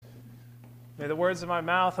May the words of my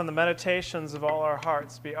mouth and the meditations of all our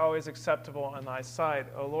hearts be always acceptable in thy sight,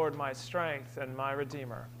 O Lord, my strength and my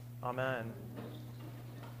Redeemer. Amen.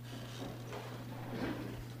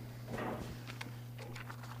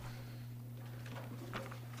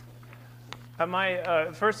 At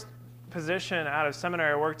my first position out of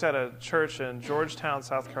seminary, I worked at a church in Georgetown,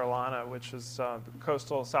 South Carolina, which is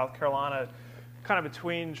coastal South Carolina, kind of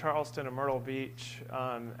between Charleston and Myrtle Beach.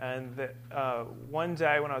 One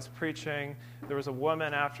day when I was preaching, there was a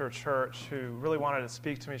woman after church who really wanted to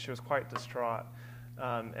speak to me. She was quite distraught.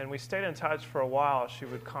 And we stayed in touch for a while. She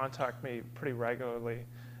would contact me pretty regularly.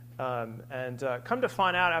 Come to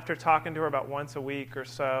find out after talking to her about once a week or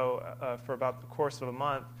so for about the course of a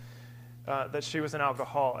month, that she was an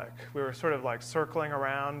alcoholic. We were sort of like circling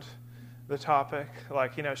around the topic.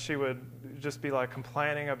 Like, you know, she would just be like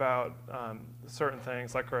complaining about certain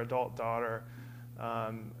things, like her adult daughter.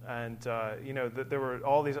 That there were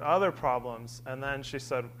all these other problems. And then she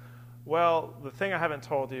said, well, the thing I haven't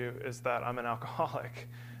told you is that I'm an alcoholic.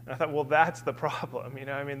 And I thought, well, that's the problem. You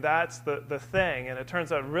know, I mean, that's the thing. And it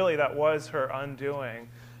turns out really that was her undoing.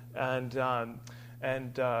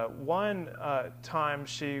 One time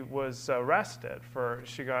she was arrested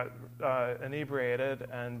she got inebriated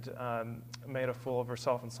and made a fool of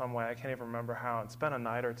herself in some way. I can't even remember how, and spent a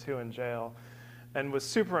night or two in jail and was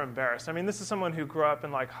super embarrassed. I mean, this is someone who grew up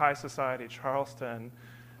in like high society Charleston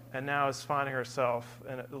and now is finding herself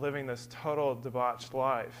living this total debauched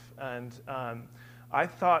life. And I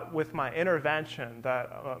thought with my intervention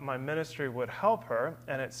that my ministry would help her,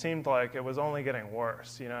 and it seemed like it was only getting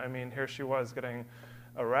worse. You know, I mean, here she was getting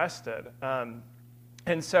arrested.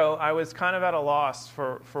 And so I was kind of at a loss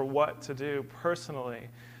for what to do personally.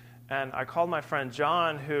 And I called my friend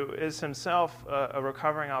John, who is himself a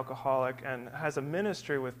recovering alcoholic and has a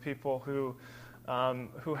ministry with people who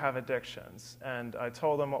have addictions. And I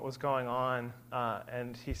told him what was going on,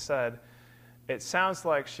 and he said, it sounds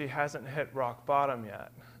like she hasn't hit rock bottom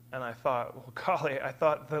yet. And I thought, well, golly, I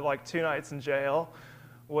thought that like 2 nights in jail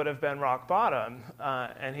would have been rock bottom.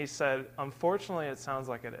 And he said, unfortunately, it sounds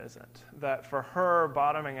like it isn't. That for her,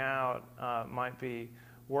 bottoming out might be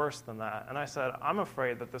worse than that. And I said, I'm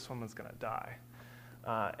afraid that this woman's going to die.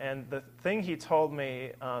 And the thing he told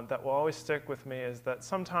me that will always stick with me is that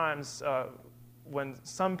sometimes when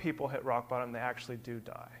some people hit rock bottom, they actually do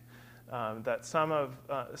die. That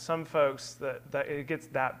some folks, that it gets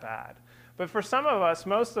that bad. But for some of us,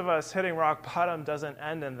 most of us, hitting rock bottom doesn't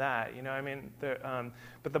end in that. You know, I mean,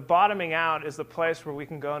 but the bottoming out is the place where we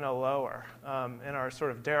can go no lower in our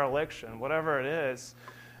sort of dereliction, whatever it is.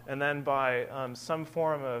 And then by some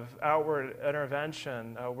form of outward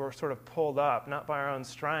intervention, we're sort of pulled up, not by our own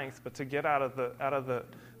strength, but to get out of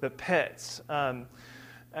the pits.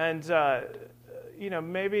 You know,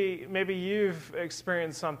 maybe you've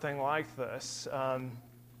experienced something like this.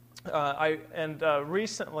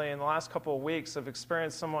 Recently, in the last couple of weeks, I've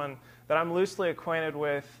experienced someone that I'm loosely acquainted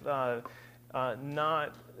with, don't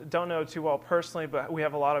know too well personally, but we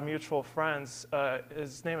have a lot of mutual friends.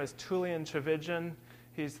 His name is Tullian Tchividjian.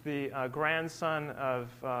 He's the grandson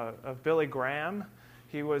of Billy Graham.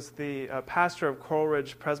 He was the pastor of Coral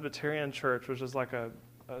Ridge Presbyterian Church, which is like a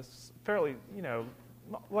fairly, you know,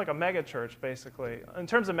 like a mega church, basically. In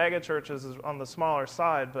terms of mega churches, is on the smaller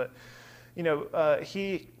side, but you know,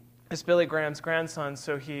 he is Billy Graham's grandson,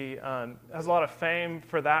 so he has a lot of fame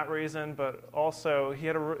for that reason. But also, he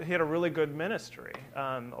had a really good ministry,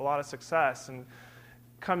 a lot of success, and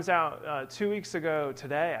comes out 2 weeks ago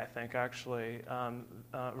today, I think, actually,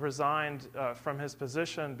 resigned from his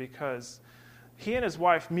position because he and his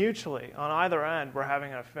wife mutually, on either end, were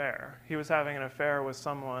having an affair. He was having an affair with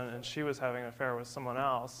someone, and she was having an affair with someone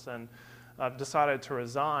else, and decided to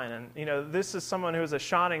resign. And, you know, this is someone who was a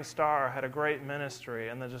shining star, had a great ministry,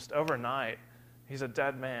 and then just overnight, he's a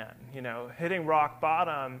dead man, you know, hitting rock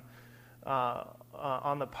bottom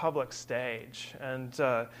on the public stage. And,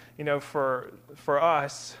 you know, for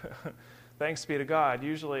us, thanks be to God,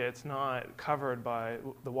 usually it's not covered by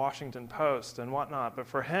the Washington Post and whatnot, but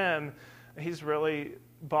for him, he's really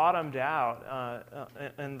bottomed out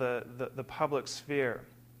in the public sphere.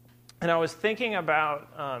 And I was thinking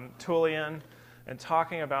about Tullian and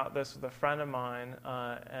talking about this with a friend of mine,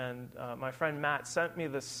 and my friend Matt sent me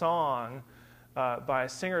this song by a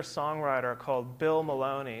singer-songwriter called Bill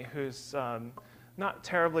Maloney, who's not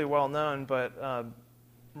terribly well known, but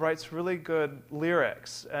writes really good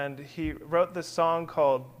lyrics. And he wrote this song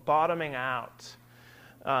called Bottoming Out.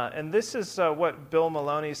 And this is what Bill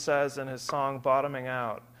Maloney says in his song Bottoming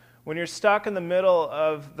Out. When you're stuck in the middle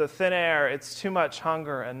of the thin air, it's too much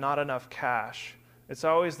hunger and not enough cash. It's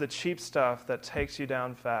always the cheap stuff that takes you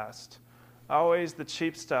down fast. always the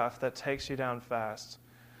cheap stuff that takes you down fast.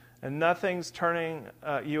 And nothing's turning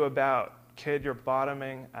you about. Kid, you're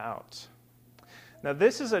bottoming out. Now,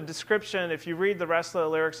 this is a description. If you read the rest of the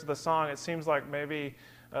lyrics of the song, it seems like maybe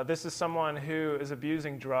this is someone who is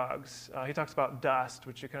abusing drugs. He talks about dust,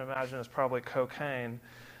 which you can imagine is probably cocaine.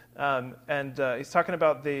 And he's talking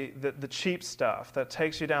about the cheap stuff that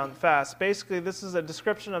takes you down fast. Basically, this is a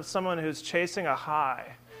description of someone who's chasing a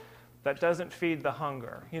high that doesn't feed the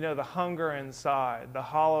hunger. You know, the hunger inside, the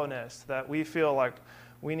hollowness that we feel like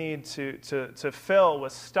we need to fill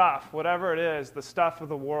with stuff, whatever it is, the stuff of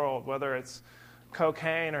the world, whether it's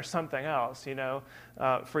cocaine or something else. You know,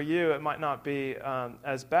 for you it might not be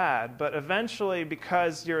as bad, but eventually,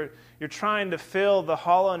 because you're trying to fill the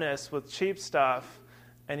hollowness with cheap stuff,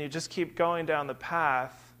 and you just keep going down the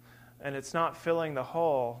path, and it's not filling the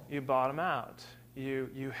hole, you bottom out.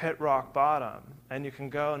 You hit rock bottom, and you can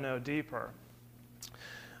go no deeper.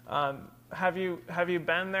 Have you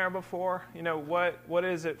been there before? You know, what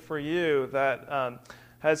is it for you that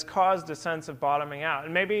has caused a sense of bottoming out?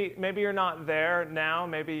 And maybe you're not there now.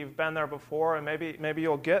 Maybe you've been there before, and maybe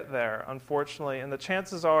you'll get there, unfortunately. And the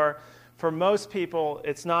chances are, for most people,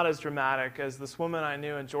 it's not as dramatic as this woman I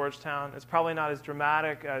knew in Georgetown. It's probably not as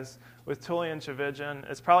dramatic as with Tullian Tchividjian.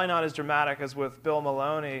 It's probably not as dramatic as with Bill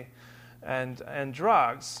Maloney and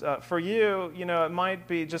drugs. For you, you know, it might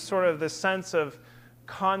be just sort of this sense of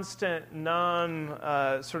constant, numb,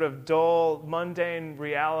 sort of dull, mundane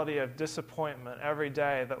reality of disappointment every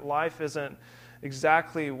day, that life isn't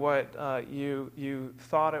exactly what you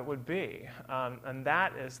thought it would be. And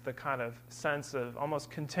that is the kind of sense of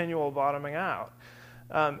almost continual bottoming out.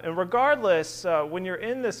 And regardless, when you're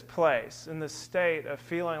in this place, in this state of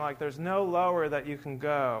feeling like there's no lower that you can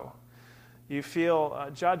go, you feel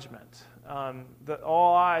judgment, that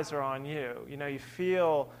all eyes are on you. You know, you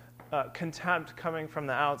feel contempt coming from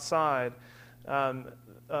the outside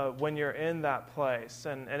when you're in that place.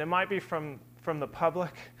 And it might be from the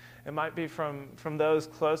public. It might be from those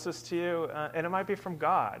closest to you, and it might be from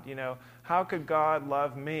God. You know, how could God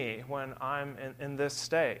love me when I'm in this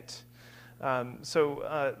state?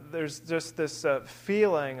 So there's just this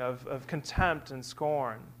feeling of contempt and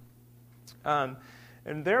scorn.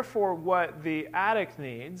 And therefore, what the addict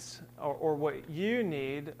needs, or what you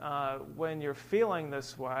need when you're feeling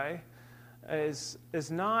this way, is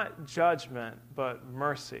not judgment, but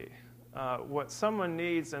mercy. What someone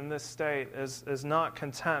needs in this state is not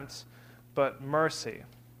contempt, but mercy.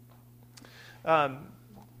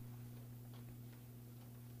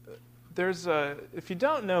 If you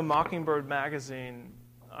don't know Mockingbird Magazine,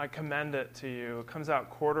 I commend it to you. It comes out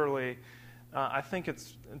quarterly. I think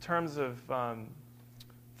it's, in terms of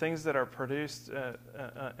things that are produced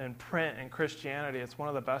in print in Christianity, it's one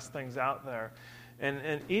of the best things out there. And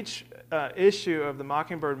in each issue of the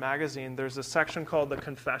Mockingbird Magazine, there's a section called the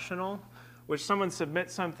Confessional, which someone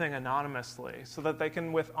submits something anonymously so that they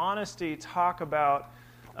can, with honesty, talk about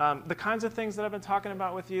the kinds of things that I've been talking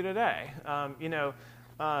about with you today.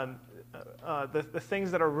 The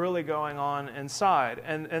things that are really going on inside.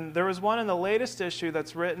 And there was one in the latest issue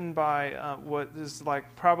that's written by what is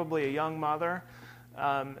like probably a young mother.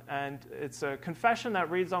 And it's a confession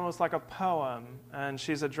that reads almost like a poem, and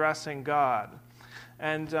she's addressing God.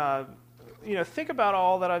 And, think about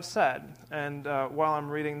all that I've said and while I'm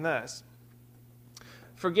reading this.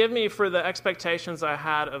 Forgive me for the expectations I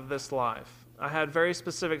had of this life. I had very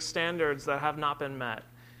specific standards that have not been met,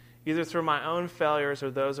 either through my own failures or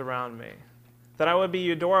those around me. That I would be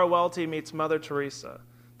Eudora Welty meets Mother Teresa.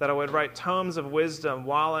 That I would write tomes of wisdom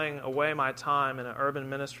whiling away my time in an urban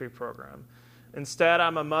ministry program. Instead,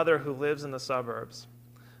 I'm a mother who lives in the suburbs.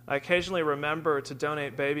 I occasionally remember to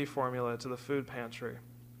donate baby formula to the food pantry.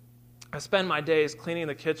 I spend my days cleaning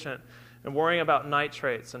the kitchen and worrying about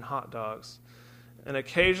nitrates and hot dogs. And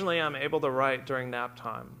occasionally I'm able to write during nap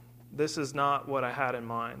time. This is not what I had in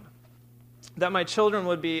mind. That my children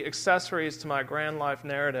would be accessories to my grand life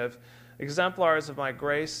narrative, exemplars of my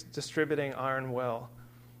grace-distributing iron will.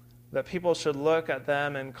 That people should look at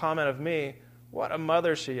them and comment of me, what a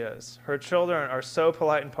mother she is. Her children are so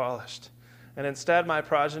polite and polished. And instead, my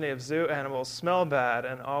progeny of zoo animals smell bad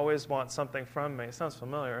and always want something from me. Sounds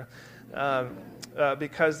familiar.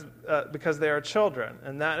 Because they are children,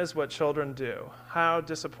 and that is what children do. How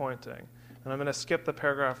disappointing. And I'm going to skip the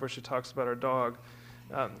paragraph where she talks about her dog.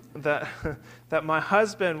 That my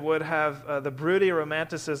husband would have the broody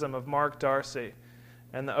romanticism of Mark Darcy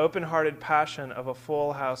and the open-hearted passion of a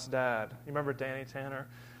full-house dad. You remember Danny Tanner?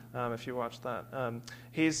 if you watch that.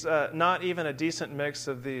 He's not even a decent mix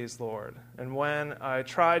of these, Lord. And when I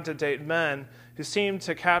tried to date men who seemed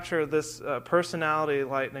to capture this personality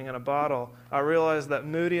lightning in a bottle, I realized that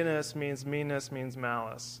moodiness means meanness means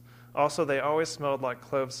malice. Also, they always smelled like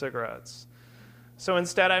clove cigarettes. So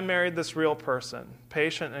instead, I married this real person,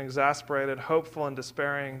 patient and exasperated, hopeful and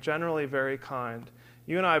despairing, generally very kind.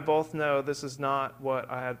 You and I both know this is not what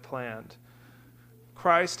I had planned.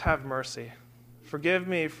 Christ, have mercy. Forgive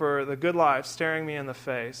me for the good life staring me in the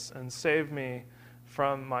face, and save me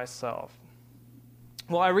from myself.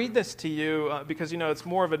 Well, I read this to you because, it's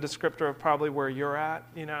more of a descriptor of probably where you're at.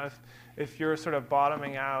 If you're sort of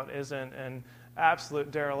bottoming out isn't an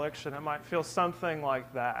absolute dereliction, it might feel something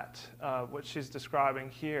like that, what she's describing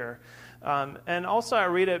here. And also I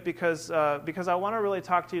read it because I want to really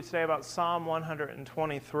talk to you today about Psalm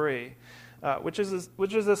 123, which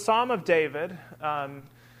is a Psalm of David.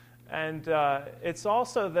 And it's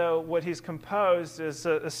also, though, what he's composed is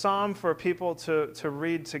a psalm for people to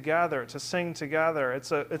read together, to sing together.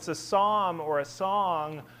 It's a psalm or a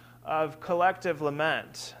song of collective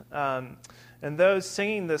lament. And those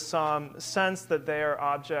singing this psalm sense that they are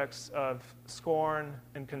objects of scorn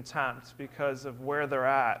and contempt because of where they're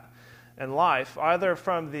at in life, either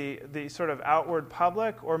from the sort of outward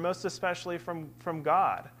public or most especially from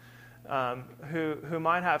God. Who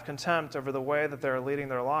might have contempt over the way that they're leading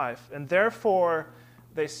their life. And therefore,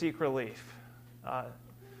 they seek relief.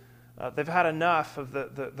 They've had enough of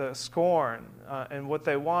the scorn, and what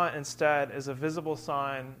they want instead is a visible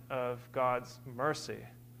sign of God's mercy.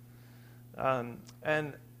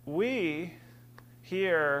 And we,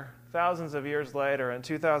 here, thousands of years later, in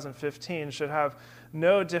 2015, should have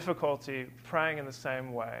no difficulty praying in the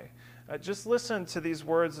same way. Just listen to these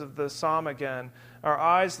words of the psalm again. Our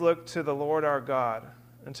eyes look to the Lord our God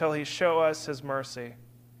until he show us his mercy.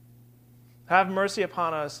 Have mercy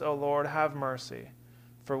upon us, O Lord, have mercy,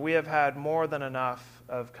 for we have had more than enough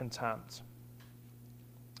of contempt.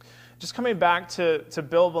 Just coming back to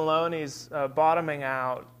Bill Maloney's bottoming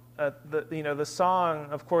out, the song,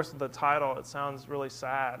 of course, the title, it sounds really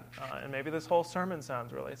sad, and maybe this whole sermon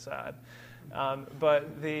sounds really sad. But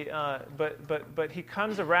he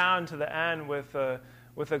comes around to the end with a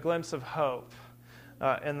glimpse of hope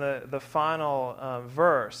in the final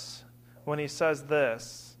verse when he says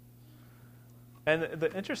this. And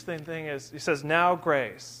the interesting thing is he says, now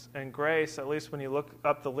grace. And grace, at least when you look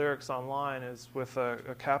up the lyrics online, is with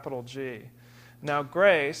a capital G. Now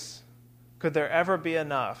grace, could there ever be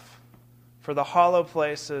enough for the hollow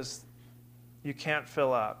places you can't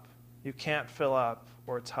fill up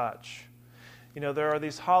or touch? There are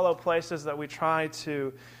these hollow places that we try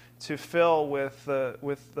to fill with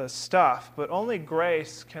the stuff, but only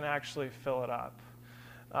grace can actually fill it up.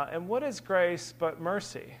 And what is grace but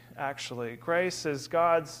mercy, actually? Grace is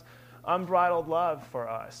God's unbridled love for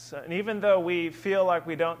us. And even though we feel like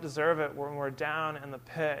we don't deserve it when we're down in the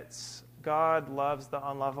pits, God loves the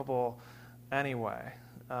unlovable anyway.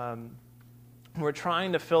 We're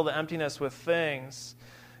trying to fill the emptiness with things.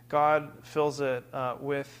 God fills it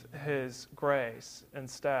with his grace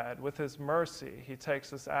instead. With his mercy, he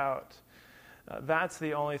takes us out. That's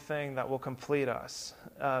the only thing that will complete us.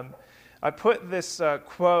 I put this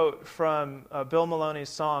quote from Bill Maloney's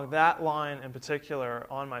song, that line in particular,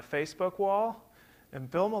 on my Facebook wall. And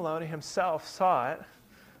Bill Maloney himself saw it.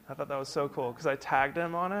 I thought that was so cool because I tagged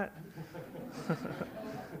him on it.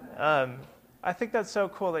 I think that's so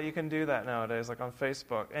cool that you can do that nowadays, like on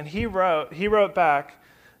Facebook. And he wrote back,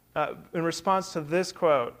 in response to this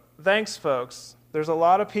quote, thanks, folks. There's a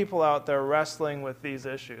lot of people out there wrestling with these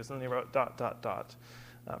issues. And he wrote ...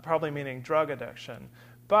 probably meaning drug addiction.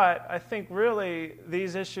 But I think really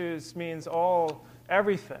these issues means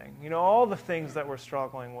everything, all the things that we're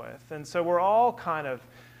struggling with. And so we're all kind of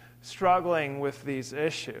struggling with these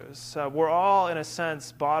issues. We're all, in a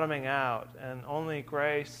sense, bottoming out, and only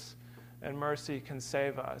grace and mercy can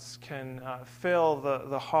save us, can fill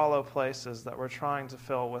the hollow places that we're trying to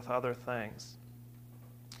fill with other things.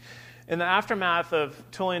 In the aftermath of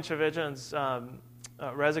Tullian Tchividjian's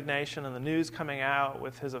resignation and the news coming out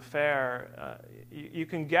with his affair, you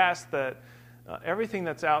can guess that everything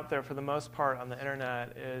that's out there for the most part on the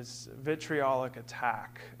internet is vitriolic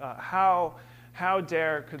attack. How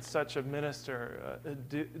dare could such a minister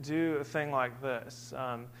do a thing like this?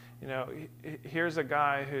 Here's a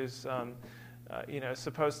guy who's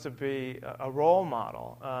supposed to be a role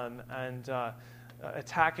model and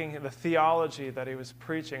attacking the theology that he was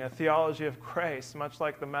preaching, a theology of grace, much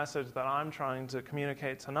like the message that I'm trying to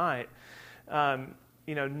communicate tonight.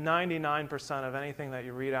 99% of anything that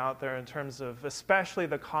you read out there in terms of, especially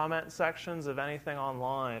the comment sections of anything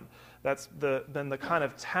online, That's been the kind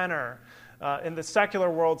of tenor. In the secular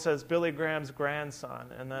world says Billy Graham's grandson,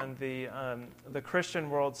 and then the Christian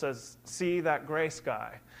world says, see that grace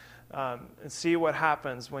guy, and see what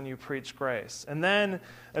happens when you preach grace. And then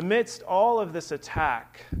amidst all of this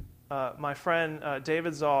attack, my friend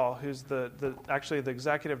David Zoll, who's actually the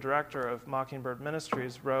executive director of Mockingbird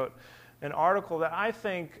Ministries, wrote an article that I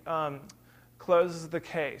think closes the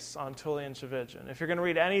case on Tullian Tchividjian. If you're going to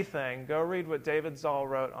read anything, go read what David Zoll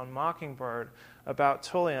wrote on Mockingbird about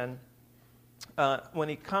Tullian. When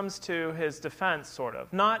he comes to his defense, sort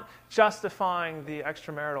of, not justifying the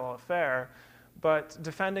extramarital affair, but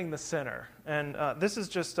defending the sinner. And this is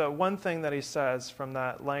just one thing that he says from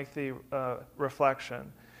that lengthy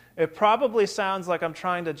reflection. It probably sounds like I'm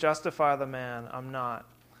trying to justify the man. I'm not.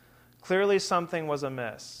 Clearly something was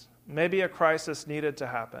amiss. Maybe a crisis needed to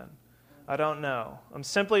happen. I don't know. I'm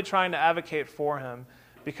simply trying to advocate for him,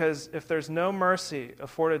 because if there's no mercy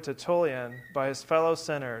afforded to Tullian by his fellow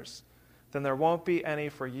sinners, then there won't be any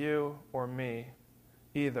for you or me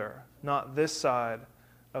either, not this side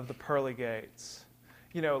of the pearly gates.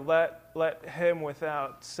 Let him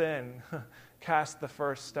without sin cast the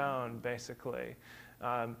first stone, basically.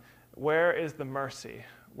 Where is the mercy?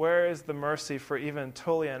 Where is the mercy for even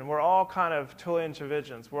Tullian? We're all kind of Tullian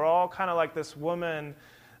Tchividjians. We're all kind of like this woman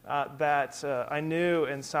that I knew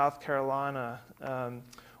in South Carolina.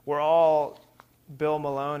 We're all Bill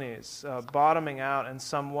Maloney's, bottoming out in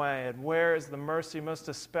some way. And where is the mercy, most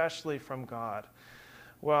especially from God?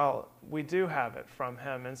 Well, we do have it from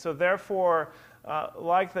him. And so therefore,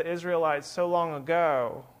 like the Israelites so long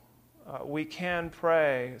ago, we can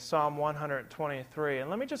pray Psalm 123. And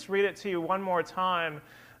let me just read it to you one more time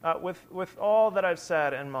with all that I've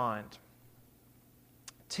said in mind.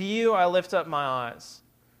 To you I lift up my eyes,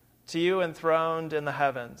 to you enthroned in the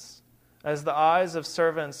heavens. As the eyes of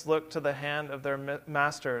servants look to the hand of their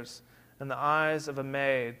masters, and the eyes of a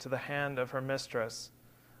maid to the hand of her mistress,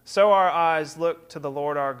 so our eyes look to the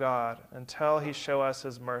Lord our God, until he show us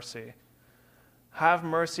his mercy. Have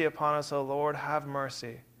mercy upon us, O Lord, have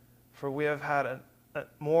mercy, for we have had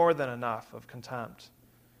more than enough of contempt,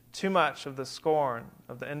 too much of the scorn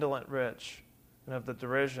of the indolent rich, and of the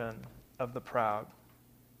derision of the proud.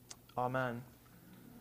 Amen.